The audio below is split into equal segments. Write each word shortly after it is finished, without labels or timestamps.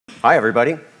Hi,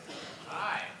 everybody.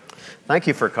 Hi. Thank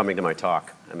you for coming to my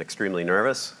talk. I'm extremely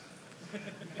nervous.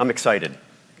 I'm excited.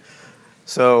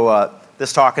 So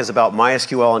this talk is about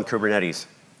MySQL and Kubernetes.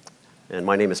 And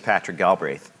my name is Patrick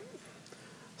Galbraith.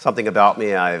 Something about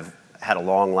me, I've had a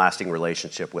long-lasting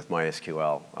relationship with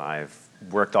MySQL. I've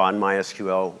worked on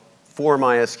MySQL, for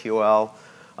MySQL,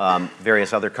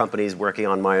 various other companies working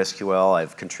on MySQL.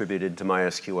 I've contributed to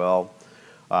MySQL.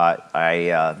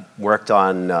 I worked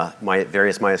on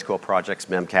various MySQL projects,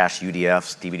 Memcache,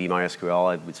 UDFs, DVD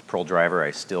MySQL. I was a Perl driver.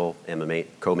 I still am a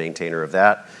co-maintainer of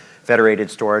that. Federated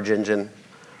storage engine.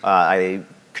 I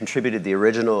contributed the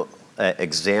original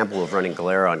example of running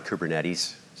Galera on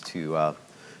Kubernetes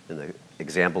in the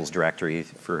examples directory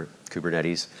for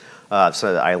Kubernetes.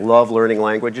 So I love learning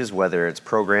languages, whether it's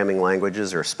programming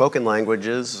languages or spoken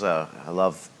languages. I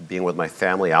love being with my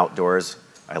family outdoors.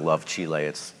 I love Chile.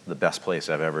 It's the best place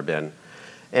I've ever been.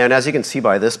 And as you can see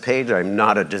by this page, I'm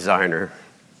not a designer.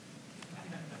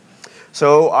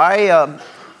 So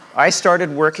I started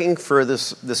working for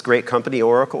this great company,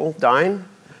 Oracle, Dyn,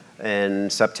 in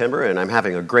September, and I'm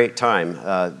having a great time.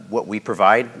 What we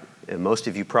provide, and most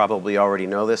of you probably already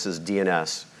know this, is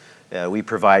DNS. We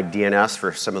provide DNS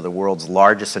for some of the world's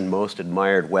largest and most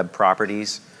admired web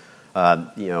properties.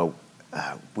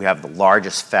 We have the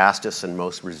largest, fastest, and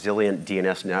most resilient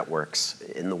DNS networks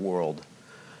in the world.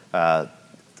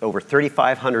 Over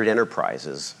 3,500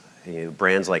 enterprises,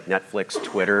 brands like Netflix,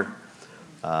 Twitter,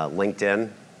 LinkedIn.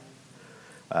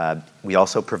 We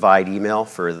also provide email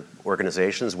for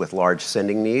organizations with large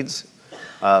sending needs.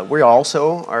 We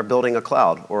also are building a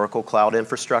cloud, Oracle Cloud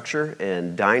Infrastructure,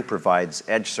 and Dyn provides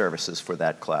edge services for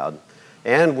that cloud.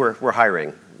 And we're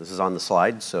hiring. This is on the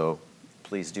slide, so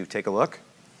please do take a look.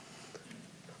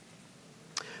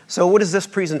 So what is this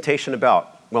presentation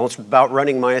about? Well, it's about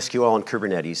running MySQL on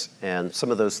Kubernetes. And some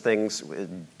of those things,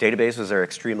 databases are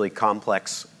extremely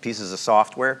complex pieces of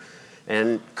software.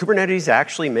 And Kubernetes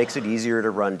actually makes it easier to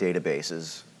run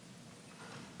databases.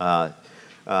 We're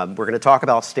going to talk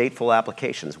about stateful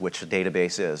applications, which a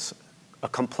database is, a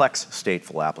complex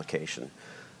stateful application.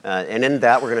 And in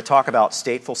that, we're going to talk about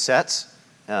stateful sets.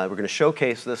 We're going to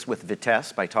showcase this with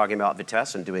Vitess by talking about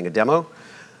Vitess and doing a demo.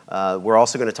 We're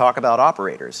also going to talk about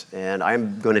operators, and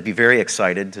I'm going to be very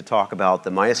excited to talk about the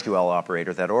MySQL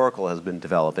operator that Oracle has been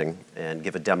developing and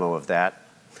give a demo of that.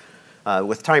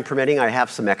 With time permitting, I have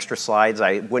some extra slides.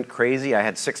 I went crazy. I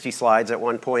had 60 slides at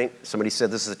one point. Somebody said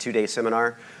this is a 2-day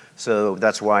seminar, so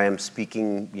that's why I'm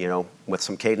speaking, with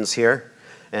some cadence here.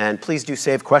 And please do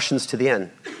save questions to the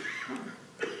end.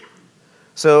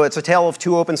 So it's a tale of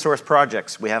two open source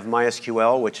projects. We have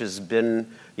MySQL, which has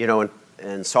been,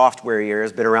 in software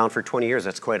years, been around for 20 years.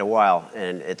 That's quite a while.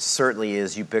 And it certainly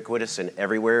is ubiquitous and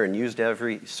everywhere and used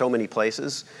so many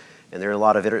places. And there are a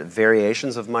lot of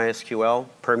variations of MySQL,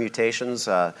 permutations.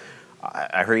 I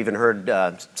even heard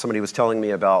somebody was telling me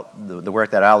about the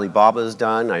work that Alibaba has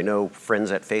done. I know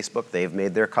friends at Facebook, they've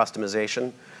made their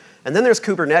customization. And then there's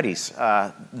Kubernetes,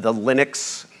 the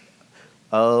Linux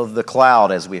of the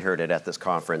cloud, as we heard it at this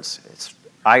conference. It's,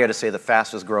 I got to say, the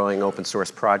fastest growing open source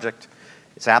project.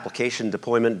 It's application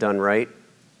deployment done right,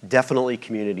 definitely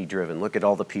community driven. Look at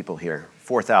all the people here,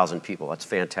 4,000 people, that's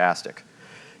fantastic.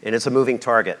 And it's a moving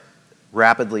target,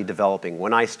 rapidly developing.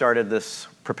 When I started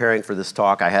preparing for this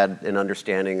talk, I had an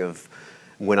understanding of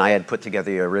when I had put together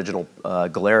the original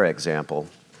Galera example,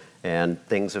 and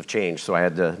things have changed, so I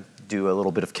had to do a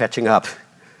little bit of catching up.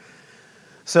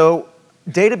 So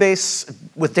with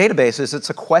databases, it's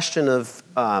a question of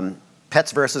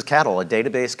pets versus cattle. A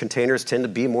database containers tend to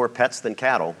be more pets than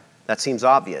cattle. That seems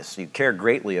obvious. You care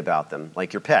greatly about them,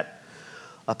 like your pet.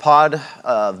 A pod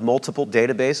of multiple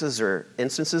databases or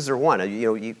instances are one.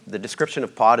 The description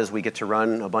of pod is we get to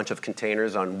run a bunch of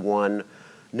containers on one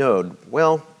node.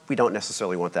 Well, we don't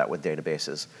necessarily want that with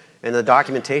databases. In the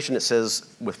documentation, it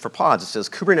says, for pods, it says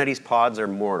Kubernetes pods are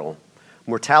mortal.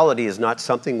 Mortality is not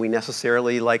something we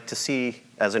necessarily like to see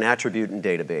as an attribute in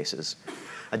databases.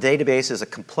 A database is a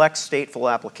complex stateful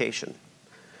application.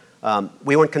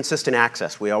 We want consistent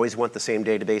access. We always want the same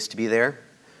database to be there.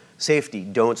 Safety,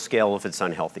 don't scale if it's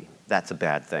unhealthy. That's a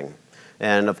bad thing.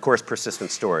 And of course,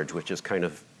 persistent storage, which is kind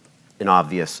of an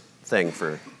obvious thing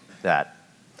for that.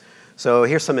 So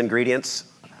here's some ingredients.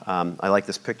 I like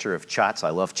this picture of chots.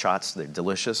 I love chots. They're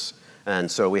delicious. And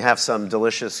so we have some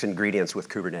delicious ingredients with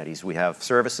Kubernetes. We have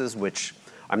services, which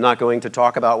I'm not going to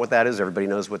talk about what that is. Everybody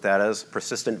knows what that is.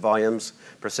 Persistent volumes,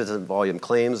 persistent volume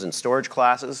claims, and storage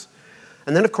classes.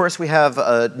 And then, of course, we have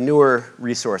a newer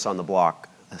resource on the block,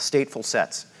 stateful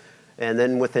sets. And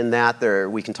then within that,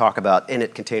 we can talk about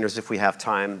init containers if we have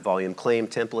time, volume claim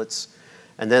templates.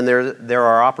 And then there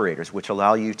are operators, which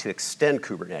allow you to extend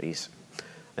Kubernetes.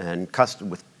 And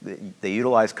they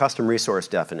utilize custom resource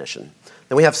definition.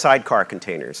 Then we have sidecar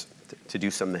containers to do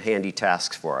some handy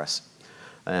tasks for us.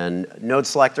 And node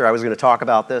selector, I was going to talk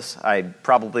about this. I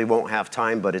probably won't have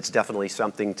time, but it's definitely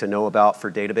something to know about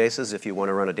for databases if you want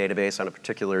to run a database on a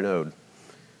particular node.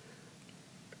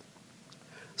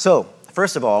 So,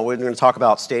 first of all, we're going to talk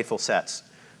about stateful sets.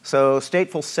 So,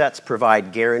 stateful sets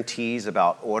provide guarantees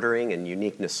about ordering and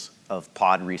uniqueness of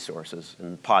pod resources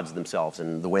and pods themselves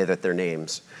and the way that they're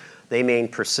names. They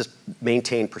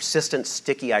maintain persistent,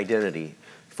 sticky identity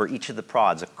for each of the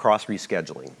pods across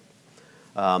rescheduling.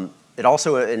 It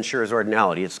also ensures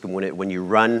ordinality. It's when you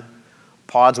run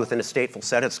pods within a stateful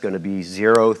set, it's going to be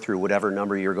 0 through whatever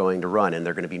number you're going to run, and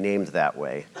they're going to be named that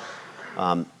way.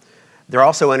 They're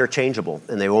also interchangeable,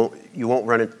 and you won't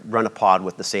run a pod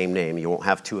with the same name. You won't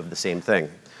have two of the same thing.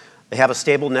 They have a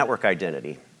stable network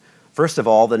identity. First of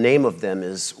all, the name of them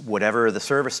is whatever the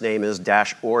service name is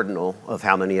dash ordinal of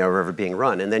how many are ever being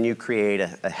run. And then you create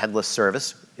a headless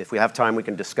service. If we have time, we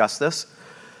can discuss this.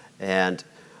 And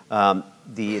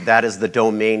that is the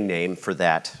domain name for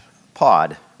that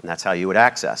pod, and that's how you would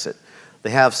access it. They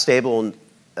have stable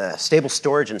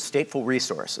storage and stateful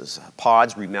resources.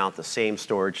 Pods remount the same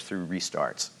storage through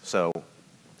restarts. So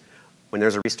when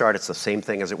there's a restart, it's the same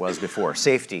thing as it was before.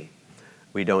 Safety,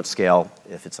 we don't scale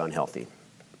if it's unhealthy.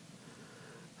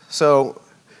 So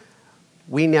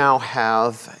we now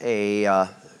have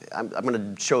I'm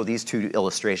going to show these two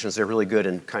illustrations. They're really good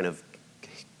in kind of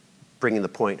bringing the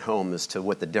point home as to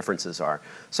what the differences are.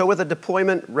 So with a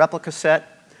deployment replica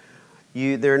set,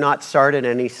 they're not started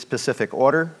in any specific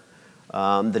order.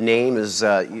 The name is,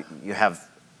 you have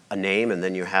a name and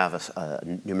then you have a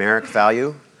numeric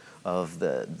value of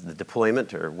the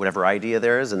deployment or whatever idea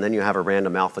there is, and then you have a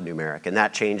random alphanumeric. And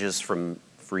that changes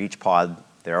for each pod.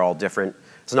 They're all different.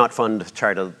 It's not fun to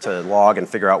try to log and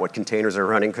figure out what containers are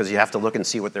running because you have to look and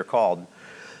see what they're called.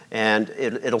 And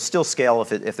it'll still scale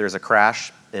if there's a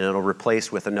crash, and it'll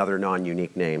replace with another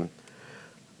non-unique name.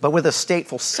 But with a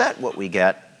stateful set, what we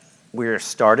get, we're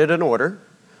started in order.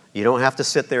 You don't have to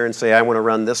sit there and say, I want to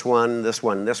run this one, this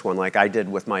one, this one, like I did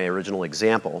with my original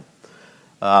example.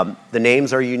 The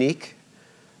names are unique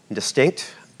and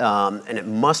distinct, and it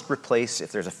must replace,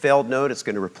 if there's a failed node, it's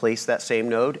going to replace that same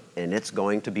node, and it's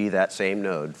going to be that same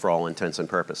node for all intents and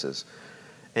purposes.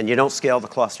 And you don't scale the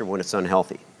cluster when it's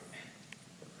unhealthy.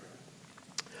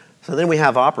 So then we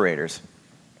have operators.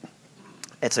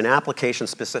 It's an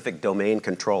application-specific domain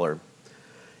controller.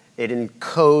 It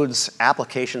encodes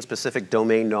application-specific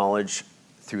domain knowledge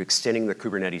through extending the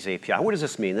Kubernetes API. What does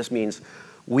this mean? This means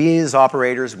we as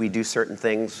operators, we do certain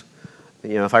things.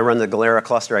 You know, if I run the Galera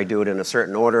cluster, I do it in a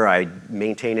certain order. I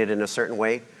maintain it in a certain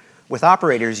way. With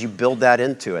operators, you build that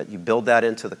into it. You build that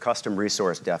into the custom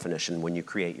resource definition when you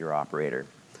create your operator.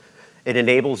 It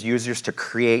enables users to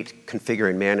create, configure,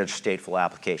 and manage stateful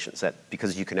applications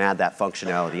because you can add that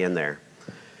functionality in there.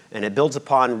 And it builds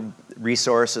upon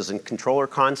resources and controller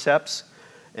concepts,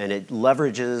 and it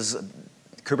leverages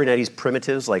Kubernetes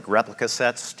primitives like replica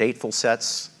sets, stateful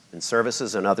sets, and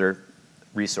services and other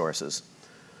resources.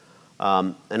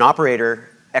 An operator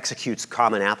executes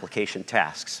common application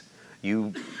tasks.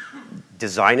 You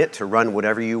design it to run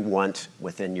whatever you want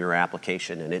within your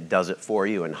application, and it does it for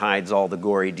you and hides all the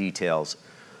gory details.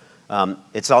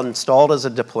 It's installed as a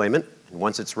deployment, and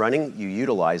once it's running, you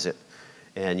utilize it.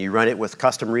 And you run it with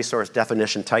custom resource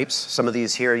definition types. Some of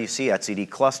these here you see, etcd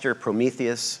cluster,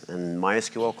 Prometheus, and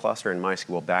MySQL cluster, and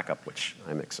MySQL backup, which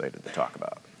I'm excited to talk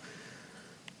about.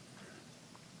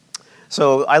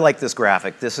 So I like this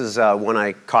graphic. This is one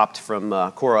I copied from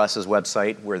CoreOS's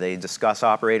website where they discuss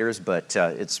operators, but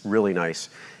it's really nice.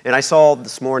 And I saw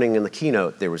this morning in the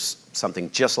keynote there was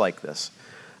something just like this.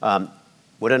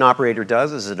 What an operator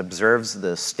does is it observes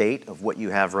the state of what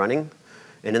you have running.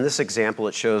 And in this example,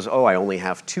 it shows, oh, I only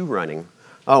have 2 running.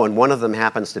 Oh, and one of them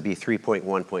happens to be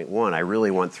 3.1.1. I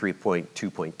really want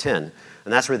 3.2.10. And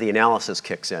that's where the analysis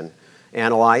kicks in.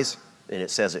 Analyze, and it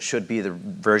says it should be the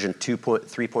version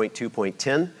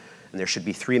 3.2.10, and there should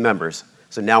be 3 members.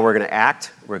 So now we're going to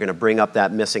act. We're going to bring up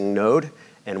that missing node,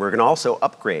 and we're going to also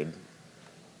upgrade.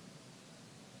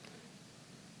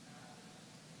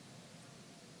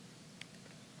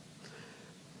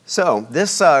 So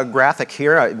this graphic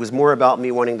here, it was more about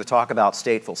me wanting to talk about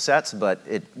stateful sets, but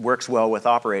it works well with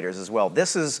operators as well.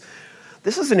 This is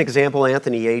an example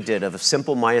Anthony A. did of a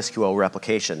simple MySQL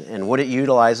replication. And what it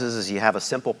utilizes is you have a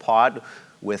simple pod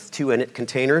with 2 init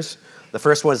containers. The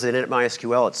first one is init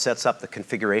MySQL. It sets up the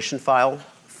configuration file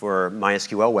for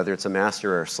MySQL, whether it's a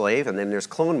master or a slave. And then there's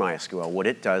clone MySQL. What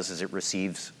it does is it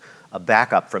receives a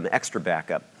backup from extra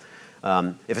backup.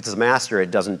 If it's a master,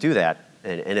 it doesn't do that.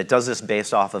 And it does this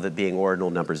based off of it being ordinal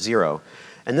number 0.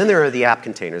 And then there are the app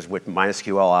containers with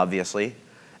MySQL, obviously.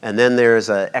 And then there's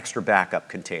an extra backup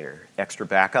container, extra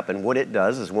backup. And what it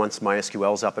does is once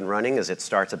MySQL is up and running is it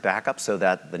starts a backup so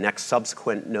that the next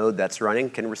subsequent node that's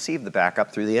running can receive the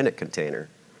backup through the init container.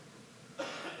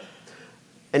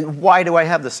 And why do I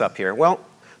have this up here? Well,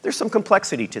 there's some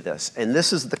complexity to this. And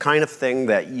this is the kind of thing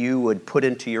that you would put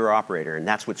into your operator. And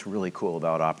that's what's really cool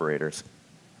about operators.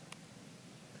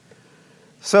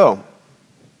 So,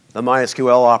 the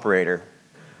MySQL operator.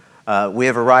 We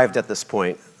have arrived at this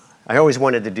point. I always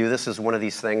wanted to do this as one of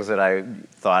these things that I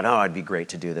thought, oh, it'd be great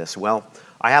to do this. Well,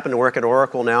 I happen to work at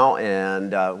Oracle now,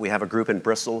 and we have a group in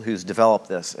Bristol who's developed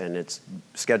this, and it's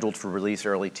scheduled for release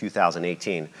early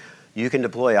 2018. You can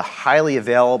deploy a highly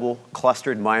available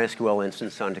clustered MySQL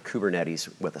instance onto Kubernetes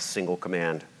with a single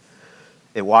command.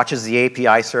 It watches the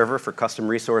API server for custom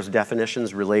resource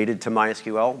definitions related to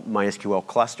MySQL, MySQL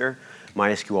cluster,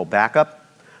 MySQL backup.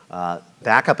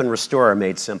 Backup and restore are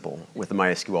made simple with the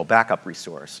MySQL backup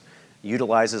resource. It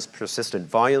utilizes persistent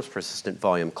volumes, persistent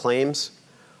volume claims.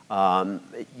 Under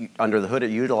the hood, it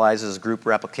utilizes group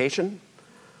replication.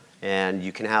 And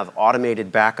you can have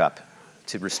automated backup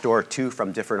to restore to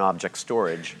from different object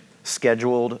storage,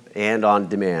 scheduled and on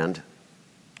demand.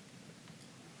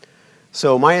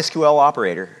 So MySQL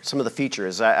operator, some of the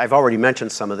features. I've already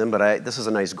mentioned some of them, but this is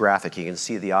a nice graphic. You can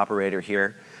see the operator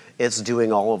here. It's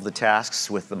doing all of the tasks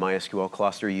with the MySQL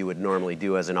cluster you would normally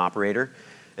do as an operator.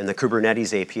 And the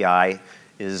Kubernetes API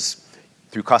is,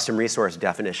 through custom resource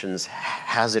definitions,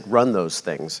 has it run those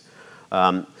things.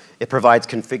 It provides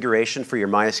configuration for your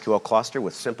MySQL cluster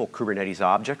with simple Kubernetes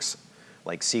objects,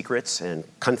 like secrets and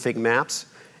config maps.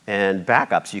 And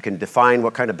backups, you can define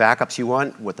what kind of backups you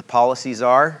want, what the policies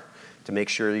are, to make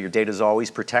sure your data is always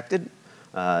protected,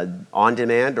 on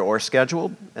demand or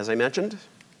scheduled, as I mentioned.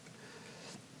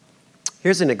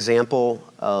 Here's an example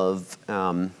of,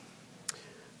 I'm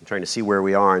trying to see where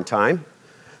we are in time.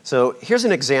 So here's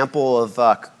an example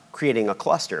of creating a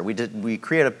cluster. We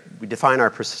define our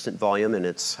persistent volume in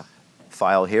its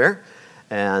file here,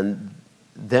 and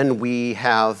then we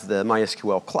have the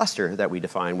MySQL cluster that we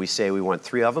define. We say we want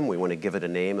 3 of them. We want to give it a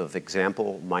name of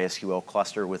example MySQL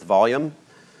cluster with volume.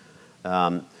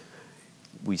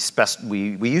 We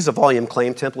use a volume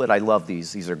claim template. I love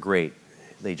these. These are great.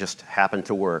 They just happen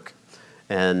to work.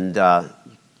 And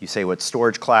you say what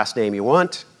storage class name you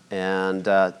want, and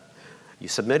you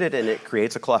submit it, and it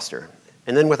creates a cluster.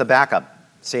 And then with a backup,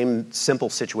 same simple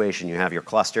situation. You have your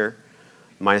cluster,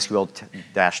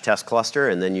 MySQL-test cluster,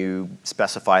 and then you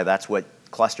specify that's what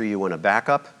cluster you want to back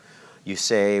up. You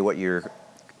say what your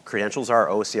credentials are.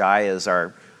 OCI is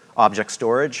our object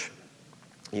storage,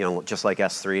 just like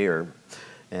S3,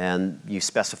 and you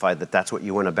specify that that's what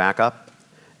you want to back up,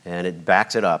 and it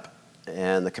backs it up.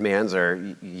 And the commands are,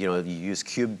 you use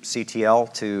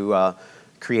kubectl to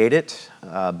create it,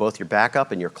 both your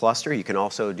backup and your cluster. You can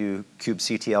also do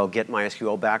kubectl get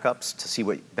MySQL backups to see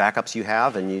what backups you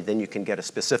have, and then you can get a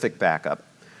specific backup.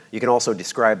 You can also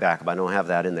describe backup. I don't have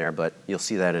that in there, but you'll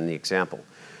see that in the example.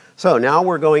 So now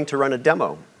we're going to run a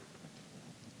demo.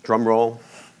 Drum roll.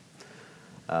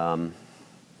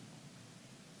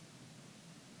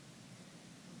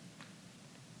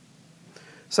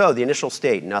 So the initial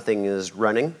state, nothing is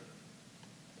running.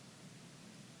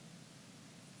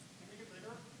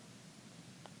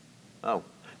 Oh,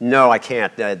 no, I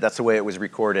can't. That's the way it was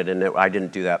recorded, and I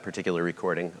didn't do that particular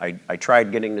recording. I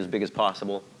tried getting it as big as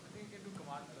possible.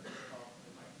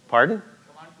 Pardon?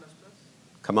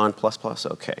 Command plus plus,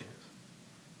 okay.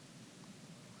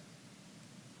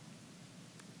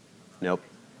 Nope.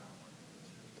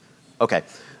 Okay,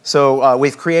 so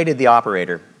we've created the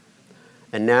operator.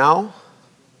 And now,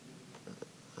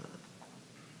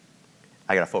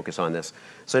 I got to focus on this.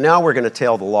 So now we're going to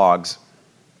tail the logs.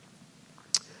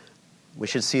 We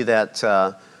should see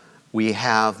that we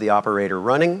have the operator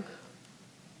running.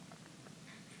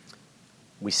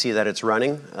 We see that it's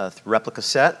running through replica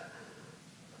set.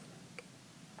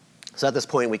 So at this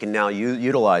point, we can now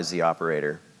utilize the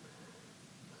operator.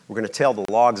 We're going to tail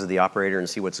the logs of the operator and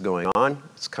see what's going on.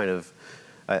 It's kind of,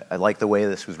 I like the way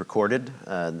this was recorded,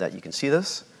 that you can see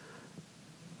this.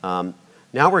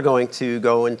 Now we're going to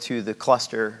go into the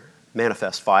cluster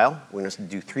manifest file. We're going to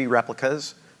do 3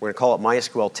 replicas. We're going to call it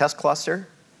MySQL test cluster.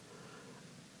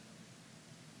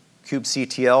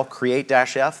 kubectl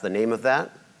create-f, the name of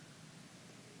that.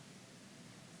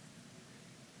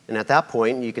 And at that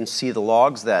point, you can see the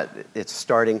logs that it's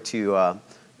starting to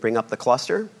bring up the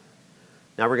cluster.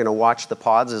 Now we're going to watch the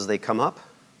pods as they come up.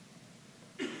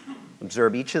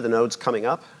 Observe each of the nodes coming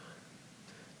up.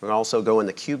 We'll also go in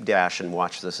the cube dash and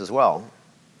watch this as well.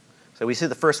 So we see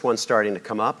the first one starting to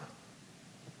come up.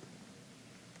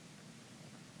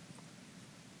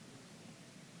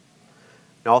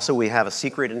 And also we have a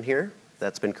secret in here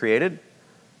that's been created.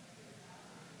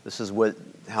 This is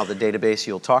how the database,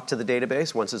 you'll talk to the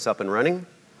database once it's up and running.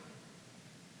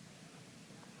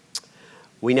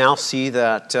 We now see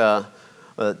that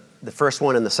the first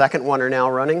one and the second one are now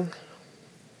running.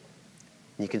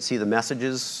 You can see the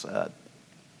messages.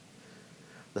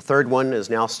 The third one is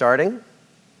now starting.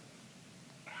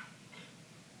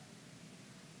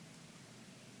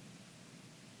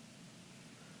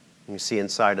 You see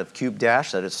inside of Cube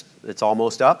Dash that it's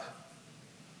almost up.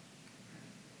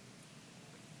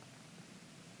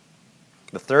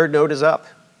 The third node is up.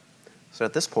 So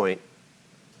at this point,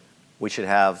 we should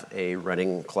have a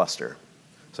running cluster.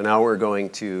 So now we're going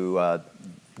to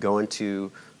go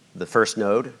into the first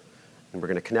node, and we're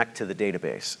going to connect to the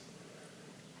database.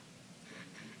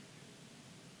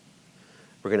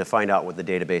 We're going to find out what the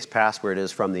database password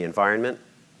is from the environment.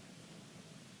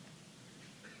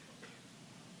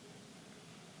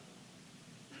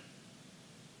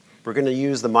 We're going to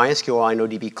use the MySQL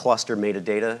InnoDB cluster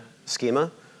metadata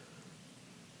schema.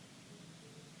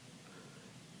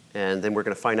 And then we're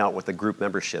going to find out what the group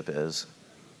membership is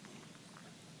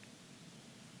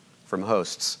from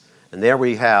hosts. And there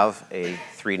we have a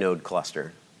 3-node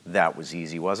cluster. That was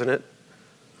easy, wasn't it?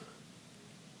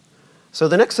 So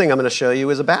the next thing I'm going to show you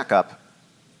is a backup.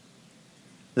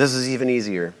 This is even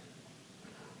easier.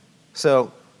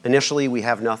 So initially, we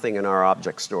have nothing in our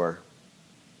object store.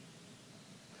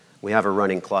 We have a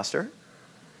running cluster.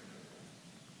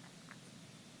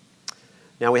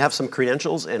 Now we have some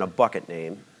credentials and a bucket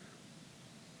name.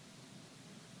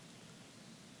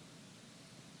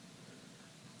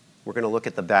 We're going to look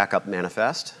at the backup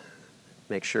manifest,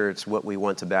 make sure it's what we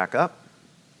want to back up.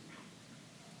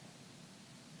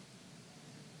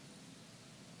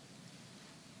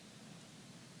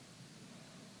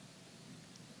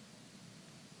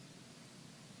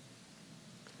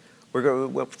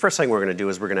 Well, first thing we're going to do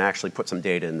is we're going to actually put some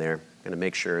data in there. Going to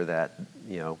make sure that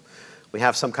we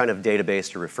have some kind of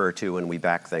database to refer to when we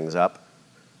back things up.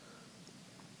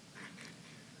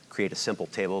 Create a simple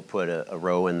table, put a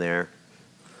row in there.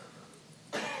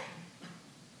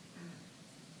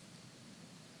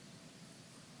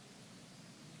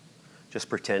 Just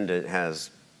pretend it has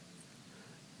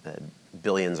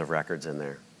billions of records in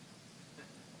there.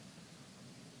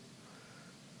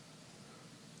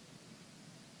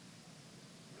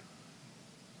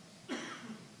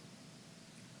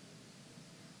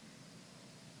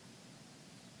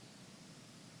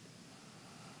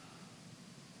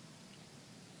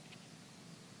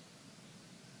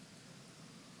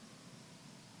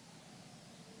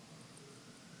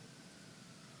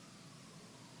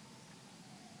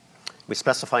 We're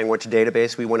specifying which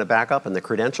database we want to back up and the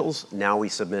credentials. Now we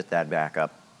submit that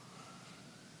backup.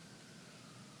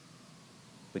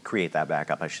 We create that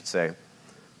backup, I should say.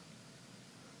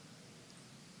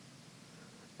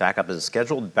 Backup is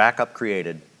scheduled, backup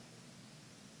created.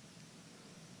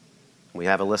 We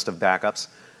have a list of backups.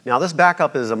 Now this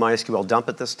backup is a MySQL dump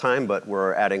at this time, but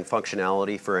we're adding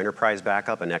functionality for enterprise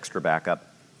backup and extra backup.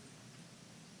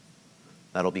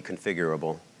 That'll be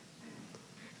configurable.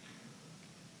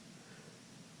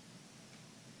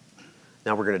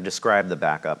 Now we're going to describe the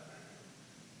backup.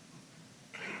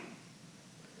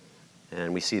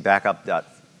 And we see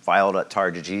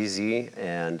backup.file.tar.gz,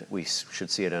 and we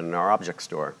should see it in our object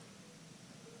store.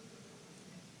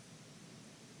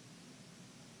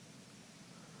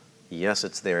 Yes,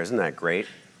 it's there. Isn't that great?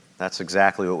 That's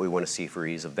exactly what we want to see for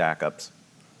ease of backups.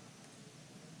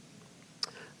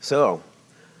 So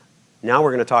now we're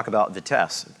going to talk about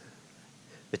Vitess.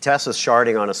 Vitess is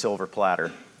sharding on a silver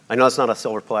platter. I know it's not a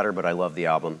silver platter, but I love the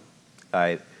album.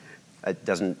 It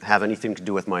doesn't have anything to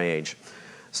do with my age.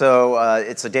 So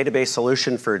it's a database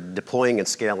solution for deploying and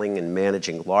scaling and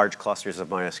managing large clusters of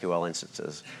MySQL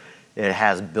instances. It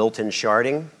has built-in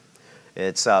sharding.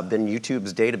 It's been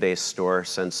YouTube's database store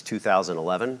since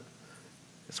 2011.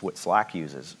 It's what Slack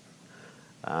uses.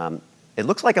 It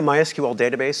looks like a MySQL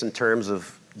database in terms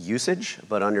of usage,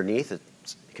 but underneath it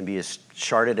can be as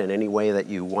sharded in any way that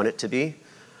you want it to be.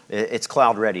 It's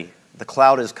cloud ready. The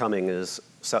cloud is coming, as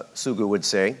Sugu would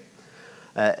say.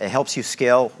 It helps you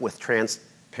scale with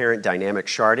transparent dynamic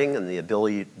sharding and the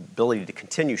ability to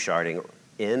continue sharding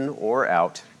in or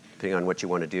out, depending on what you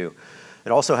want to do.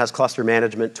 It also has cluster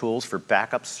management tools for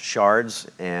backups, shards,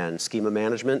 and schema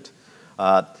management.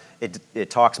 It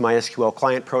talks MySQL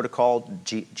client protocol,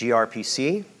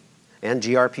 gRPC, and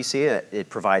gRPC. It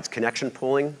provides connection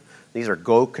pooling. These are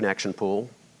Go connection pool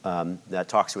that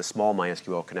talks to a small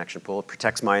MySQL connection pool. It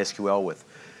protects MySQL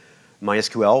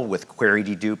with query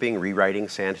deduping, rewriting,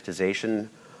 sanitization,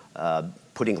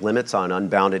 putting limits on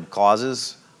unbounded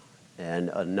clauses, and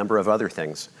a number of other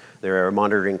things. There are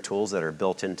monitoring tools that are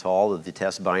built into all of the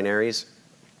Vitess binaries.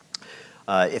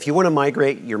 If you want to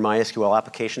migrate your MySQL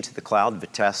application to the cloud,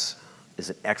 Vitess is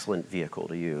an excellent vehicle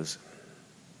to use.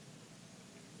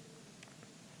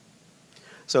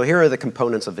 So here are the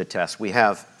components of Vitess. We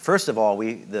have, first of all,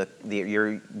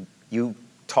 your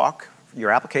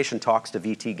application talks to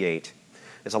VT-gate.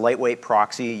 It's a lightweight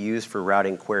proxy used for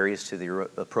routing queries to the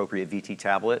appropriate VT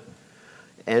tablet.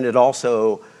 And it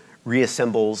also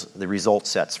reassembles the result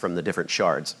sets from the different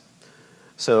shards.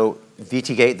 So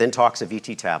VT-gate then talks to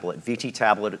VT tablet. VT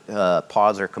tablet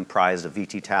pods are comprised of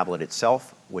VT tablet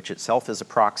itself, which itself is a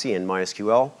proxy in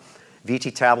MySQL.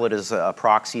 VT tablet is a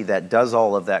proxy that does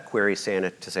all of that query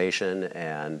sanitization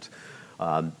and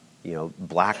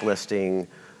blacklisting,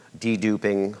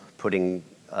 deduping, putting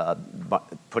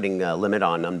a limit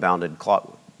on unbounded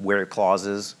where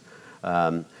clauses.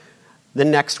 Then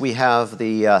next we have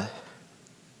the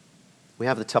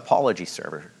topology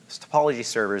server. This topology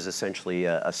server is essentially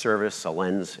a service, a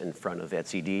lens in front of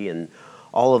etcd, and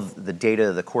all of the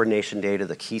data, the coordination data,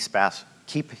 the key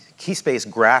space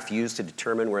graph used to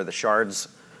determine where the shards,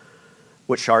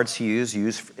 what shards to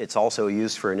use. It's also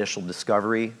used for initial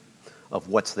discovery of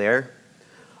what's there.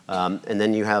 And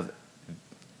then you have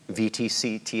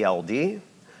VTCTLD.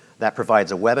 That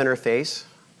provides a web interface,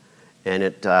 and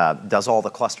it does all the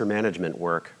cluster management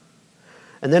work.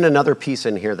 And then another piece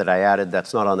in here that I added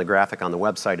that's not on the graphic on the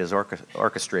website is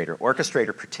Orchestrator.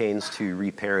 Orchestrator pertains to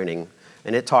reparenting,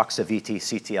 and it talks to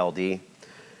VTCTLD,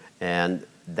 and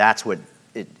that's what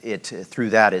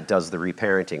through that it does the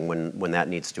reparenting when that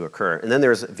needs to occur. And then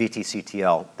there's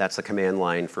VTCTL. That's the command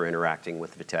line for interacting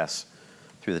with Vitess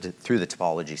through the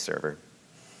topology server.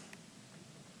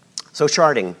 So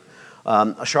sharding.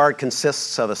 A shard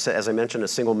consists of, as I mentioned, a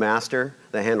single master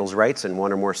that handles writes and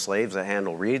one or more slaves that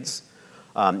handle reads.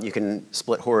 You can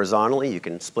split horizontally. You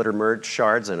can split or merge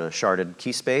shards in a sharded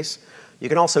key space. You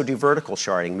can also do vertical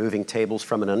sharding, moving tables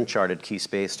from an uncharted key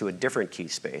space to a different key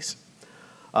space.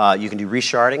 You can do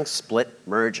resharding, split,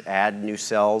 merge, add new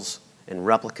cells and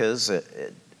replicas.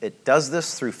 It does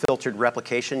this through filtered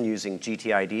replication using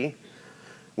GTID,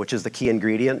 which is the key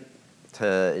ingredient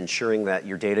to ensuring that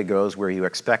your data goes where you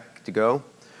expect to go.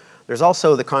 There's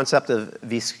also the concept of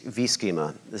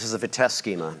vSchema. This is a Vitess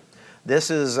schema. This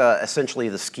is essentially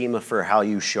the schema for how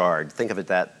you shard. Think of it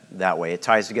that way. It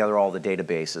ties together all the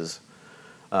databases.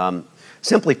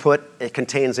 Simply put, it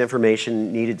contains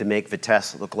information needed to make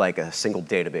Vitess look like a single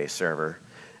database server.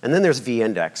 And then there's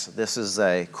vIndex. This is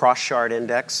a cross-shard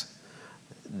index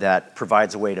that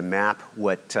provides a way to map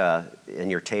what in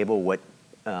your table, what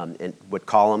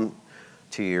column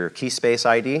to your key space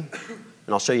ID. And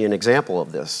I'll show you an example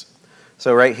of this.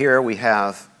 So right here we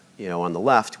have, on the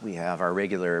left, we have our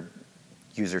regular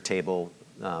user table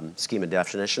schema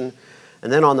definition.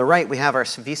 And then on the right, we have our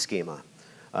vSchema.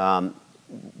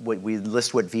 We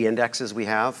list what vIndexes we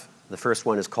have. The first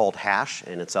one is called hash,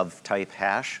 and it's of type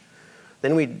hash.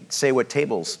 Then we say what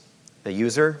tables, the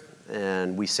user,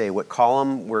 and we say what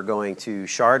column we're going to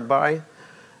shard by,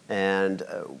 and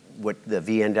what the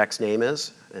vIndex name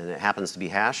is, and it happens to be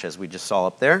hash, as we just saw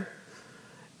up there.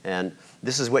 And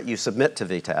this is what you submit to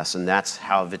Vitess, and that's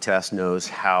how Vitess knows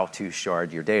how to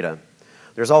shard your data.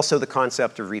 There's also the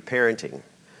concept of reparenting.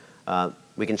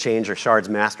 We can change a shard's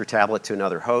master tablet to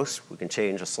another host. We can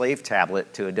change a slave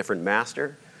tablet to a different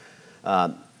master.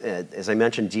 As I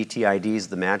mentioned, GTID is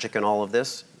the magic in all of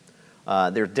this.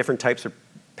 There are different types of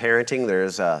parenting.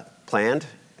 There's planned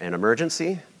and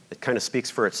emergency. It kind of speaks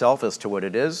for itself as to what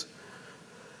it is.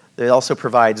 It also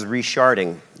provides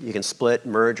resharding. You can split,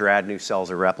 merge, or add new cells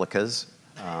or replicas.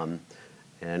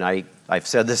 And I've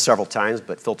said this several times,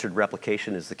 but filtered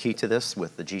replication is the key to this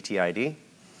with the GTID.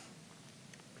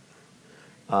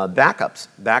 Backups.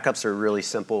 Backups are really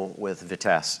simple with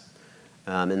Vitess.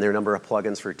 And there are a number of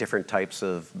plugins for different types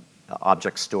of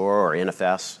object store or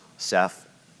NFS, Ceph,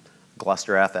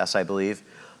 GlusterFS, I believe.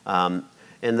 And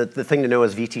the thing to know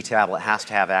is VT tablet has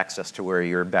to have access to where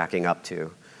you're backing up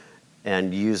to,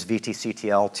 and use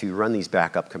VTCTL to run these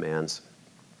backup commands.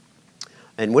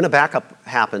 And when a backup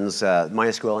happens,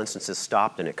 MySQL instance is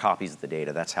stopped and it copies the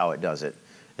data. That's how it does it.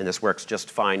 And this works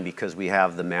just fine because we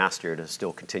have the master to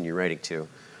still continue writing to.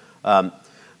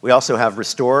 We also have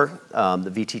restore.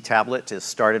 The VT tablet is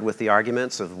started with the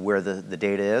arguments of where the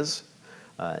data is,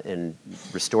 and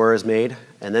restore is made.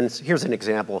 And then here's an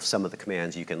example of some of the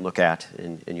commands you can look at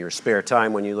in your spare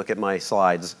time when you look at my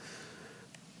slides.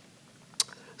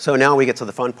 So now we get to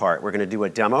the fun part. We're going to do a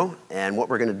demo, and what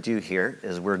we're going to do here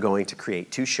is we're going to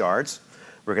create 2 shards.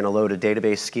 We're going to load a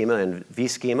database schema and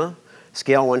vSchema,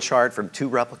 scale 1 shard from 2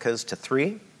 replicas to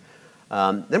 3.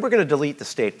 Then we're going to delete the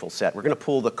stateful set. We're going to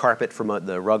pull the carpet from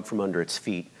the rug from under its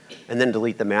feet, and then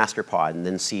delete the master pod, and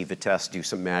then see Vitess do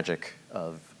some magic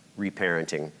of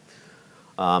reparenting.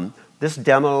 This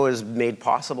demo is made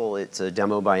possible. It's a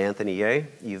demo by Anthony Ye.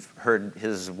 You've heard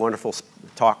his wonderful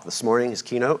talk this morning, his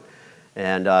keynote.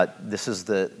 And this is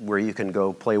where you can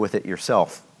go play with it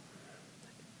yourself.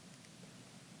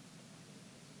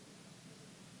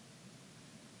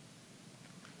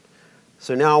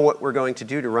 So now what we're going to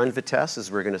do to run Vitess is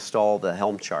we're going to install the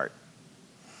Helm chart.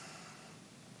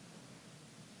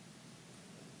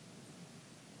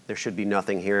 There should be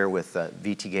nothing here with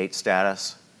VTGate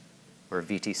status or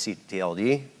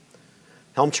VTCTLD.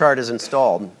 Helm chart is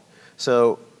installed.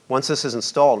 So once this is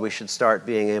installed, we should start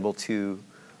being able to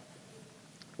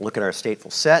look at our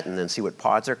stateful set and then see what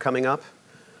pods are coming up.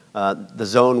 The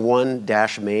zone 1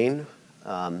 dash main,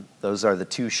 those are the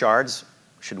 2 shards.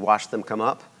 Should watch them come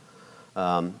up.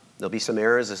 There'll be some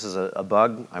errors. This is a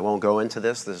bug. I won't go into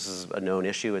this. This is a known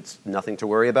issue. It's nothing to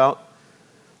worry about.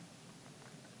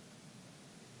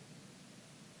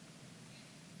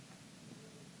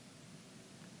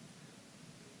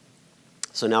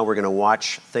 So now we're going to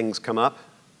watch things come up.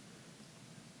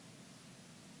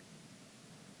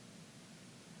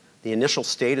 The initial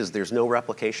state is there's no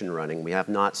replication running. We have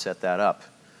not set that up.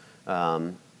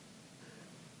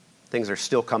 Things are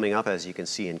still coming up, as you can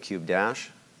see in Cube Dash.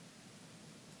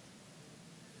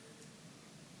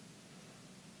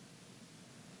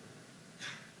 You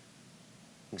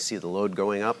can see the load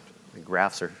going up. The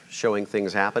graphs are showing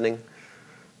things happening.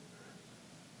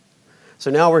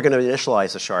 So now we're going to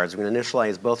initialize the shards. We're going to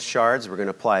initialize both shards. We're going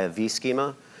to apply a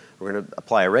vSchema. We're going to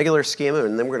apply a regular schema,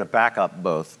 and then we're going to back up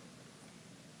both.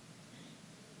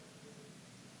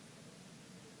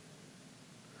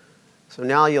 So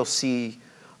now you'll see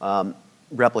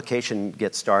replication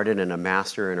get started and a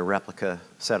master and a replica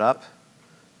set up.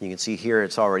 You can see here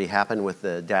it's already happened with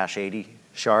the -80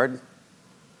 shard.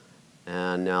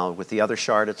 And now with the other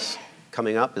shard, it's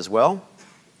coming up as well.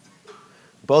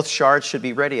 Both shards should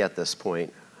be ready at this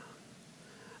point.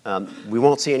 We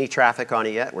won't see any traffic on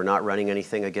it yet. We're not running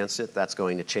anything against it. That's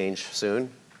going to change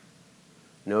soon.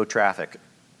 No traffic.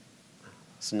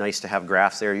 It's nice to have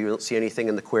graphs there. You don't see anything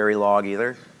in the query log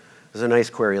either. There's a nice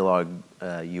query log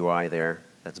UI there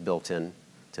that's built in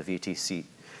to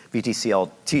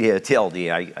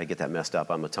VTCL-TLD. I get that messed up.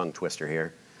 I'm a tongue twister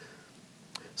here.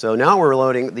 So now we're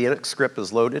loading. The init script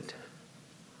is loaded.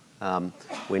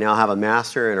 We now have a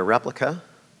master and a replica.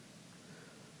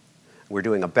 We're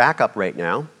doing a backup right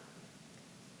now,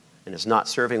 and it's not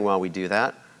serving while we do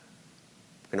that.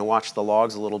 We're going to watch the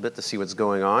logs a little bit to see what's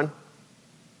going on.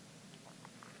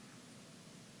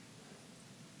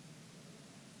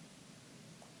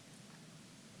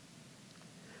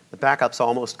 The backup's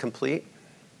almost complete.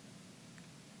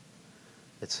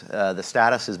 The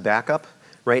status is backup.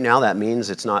 Right now that means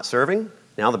it's not serving.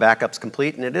 Now the backup's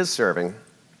complete and it is serving.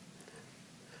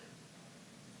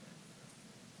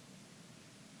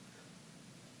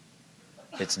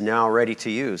 It's now ready to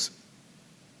use.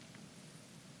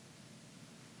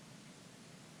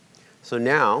 So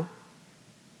now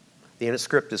the init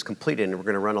script is completed and we're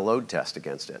going to run a load test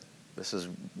against it. This is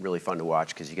really fun to watch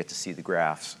because you get to see the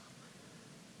graphs.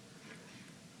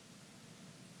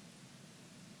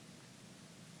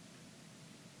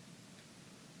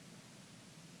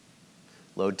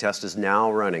 Load test is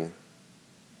now running.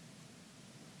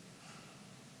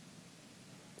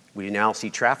 We now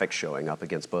see traffic showing up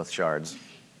against both shards.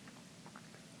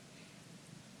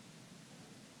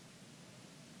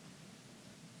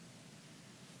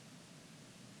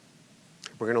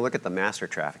 We're going to look at the master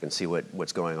traffic and see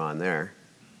what's going on there.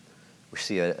 We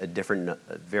see a different,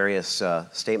 various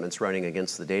statements running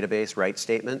against the database, write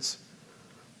statements.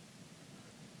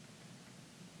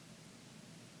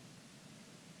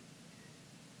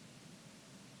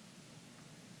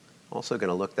 Also going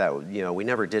to look that, we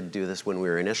never did do this when we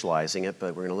were initializing it,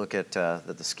 but we're going to look at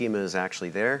that the schema is actually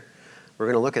there. We're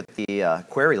going to look at the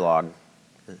query log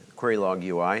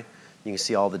UI. You can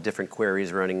see all the different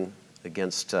queries running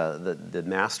against the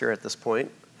master at this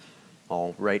point.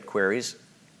 All write queries,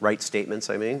 write statements,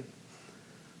 I mean.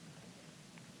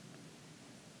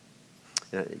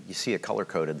 You see it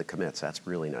color-coded, the commits. That's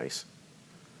really nice.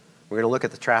 We're going to look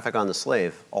at the traffic on the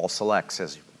slave, all selects,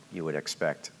 as you would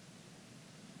expect.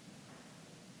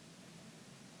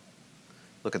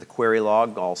 Look at the query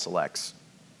log, all selects.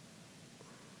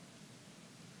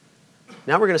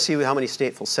 Now we're going to see how many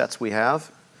stateful sets we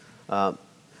have.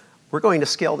 We're going to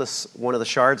scale this, one of the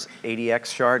shards, ADX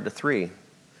shard, to 3.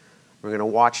 We're going to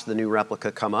watch the new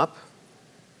replica come up.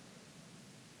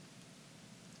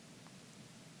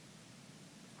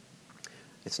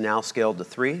 It's now scaled to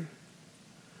 3.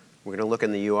 We're going to look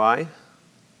in the UI.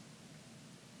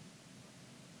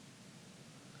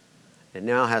 It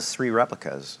now has 3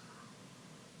 replicas.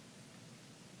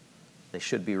 They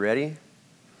should be ready.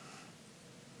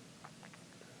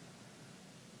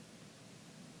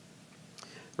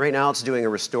 Right now it's doing a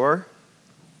restore.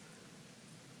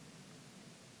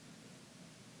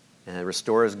 And the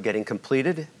restore is getting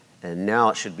completed, and now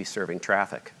it should be serving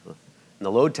traffic. And the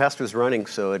load test was running,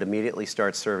 so it immediately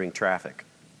starts serving traffic.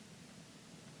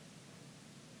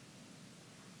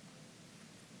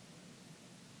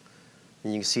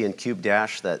 And you can see in Cube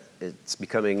Dash that it's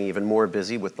becoming even more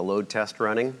busy with the load test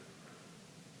running.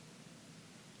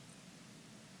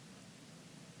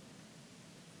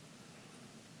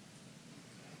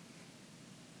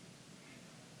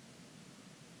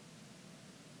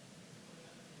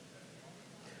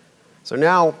 So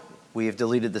now we've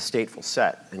deleted the stateful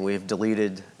set, and we've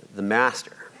deleted the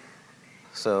master.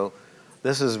 So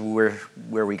this is where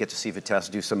we get to see Vitess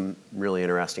do some really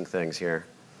interesting things here.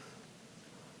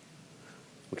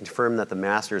 We confirm that the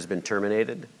master has been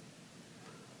terminated.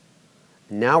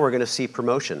 Now we're going to see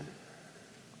promotion.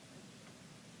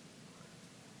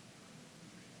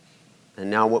 And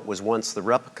now what was once the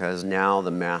replica is now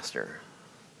the master.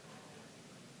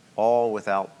 All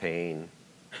without pain.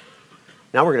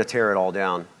 Now we're going to tear it all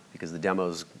down because the demo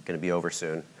is going to be over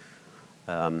soon.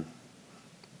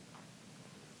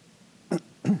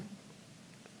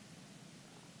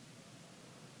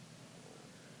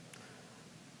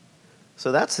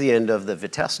 So that's the end of the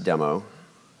Vitess demo.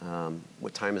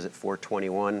 What time is it?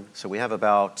 4:21. So we have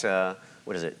about,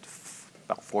 what is it?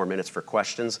 About 4 minutes for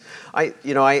questions. I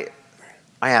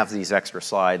have these extra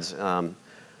slides.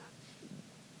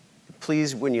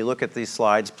 Please, when you look at these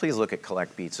slides, please look at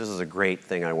Collect Beats. This is a great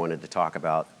thing I wanted to talk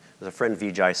about. There's a friend,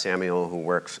 Vijay Samuel, who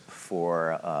works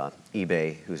for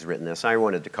eBay, who's written this. I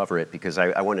wanted to cover it because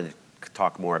I wanted to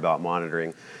talk more about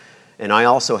monitoring. And I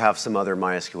also have some other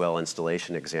MySQL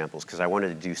installation examples because I wanted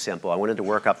to do simple. I wanted to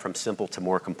work up from simple to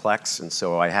more complex, and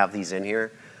so I have these in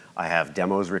here. I have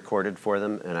demos recorded for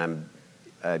them, and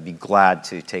I'd be glad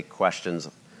to take questions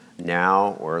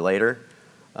now or later.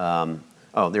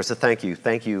 Oh, there's a thank you.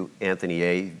 Thank you, Anthony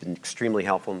A. You've been extremely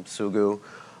helpful. Sugu,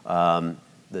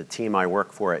 the team I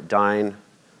work for at Dyn,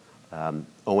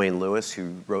 Owain Lewis,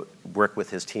 who worked with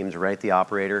his team to write the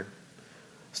operator,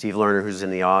 Steve Lerner, who's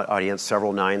in the audience,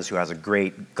 several nines, who has a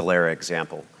great Galera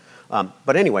example.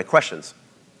 But anyway, questions?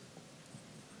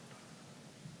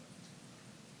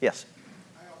 Yes?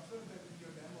 I observed that in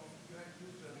your demo, you had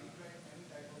used a read-write many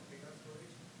type of data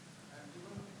storage. And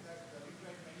given that the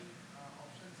read-write many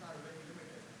options are very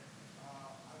limited,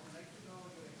 I would like to know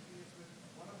your experience with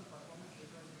what are the performance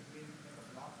difference between a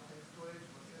block text storage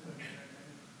versus a read-write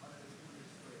many on a distributed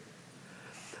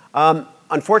storage?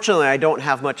 Unfortunately, I don't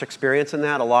have much experience in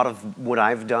that. A lot of what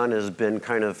I've done has been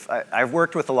kind of, I've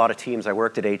worked with a lot of teams. I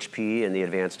worked at HP in the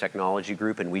Advanced Technology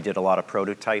Group, and we did a lot of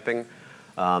prototyping.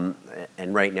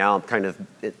 And right now, I'm kind of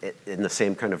in the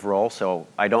same kind of role, so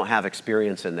I don't have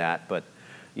experience in that. But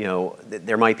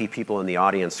there might be people in the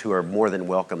audience who are more than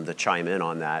welcome to chime in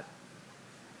on that,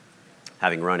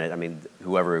 having run it. I mean,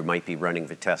 whoever might be running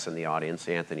Vitess in the audience,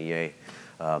 Anthony A.,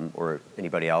 or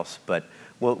anybody else. But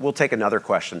we'll take another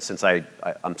question since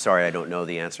I'm sorry I don't know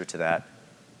the answer to that.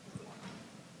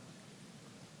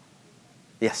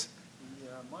 Yes? The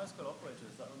MySQL operator,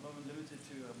 is that limited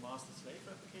to a master-slave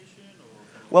replication? Or?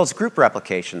 Well, it's group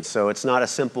replication, so it's not a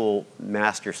simple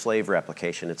master-slave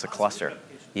replication. It's a cluster.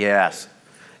 Yes.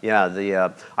 Yeah,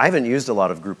 I haven't used a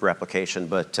lot of group replication,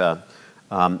 but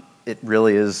it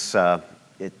really is,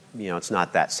 it's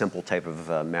not that simple type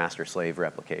of master-slave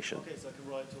replication. Okay, so I can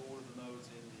write to all of the nodes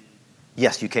in the...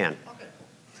 Yes, you can. Okay.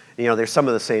 There's some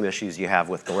of the same issues you have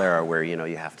with Galera where, you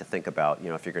have to think about,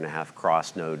 if you're going to have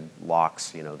cross-node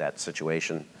locks, that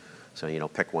situation. So,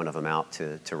 pick one of them out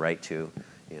to write to,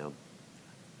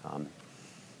 but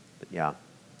yeah.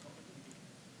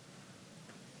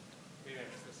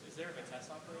 Is there a Vitess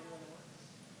operator in the works?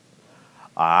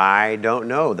 I don't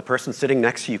know. The person sitting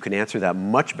next to you can answer that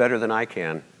much better than I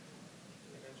can.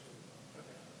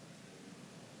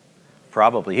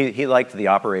 Probably. He liked the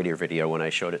operator video when I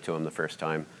showed it to him the first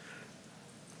time.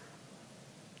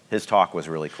 His talk was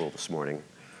really cool this morning.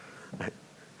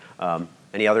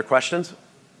 Any other questions?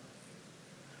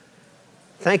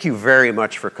 Thank you very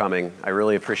much for coming. I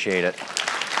really appreciate it.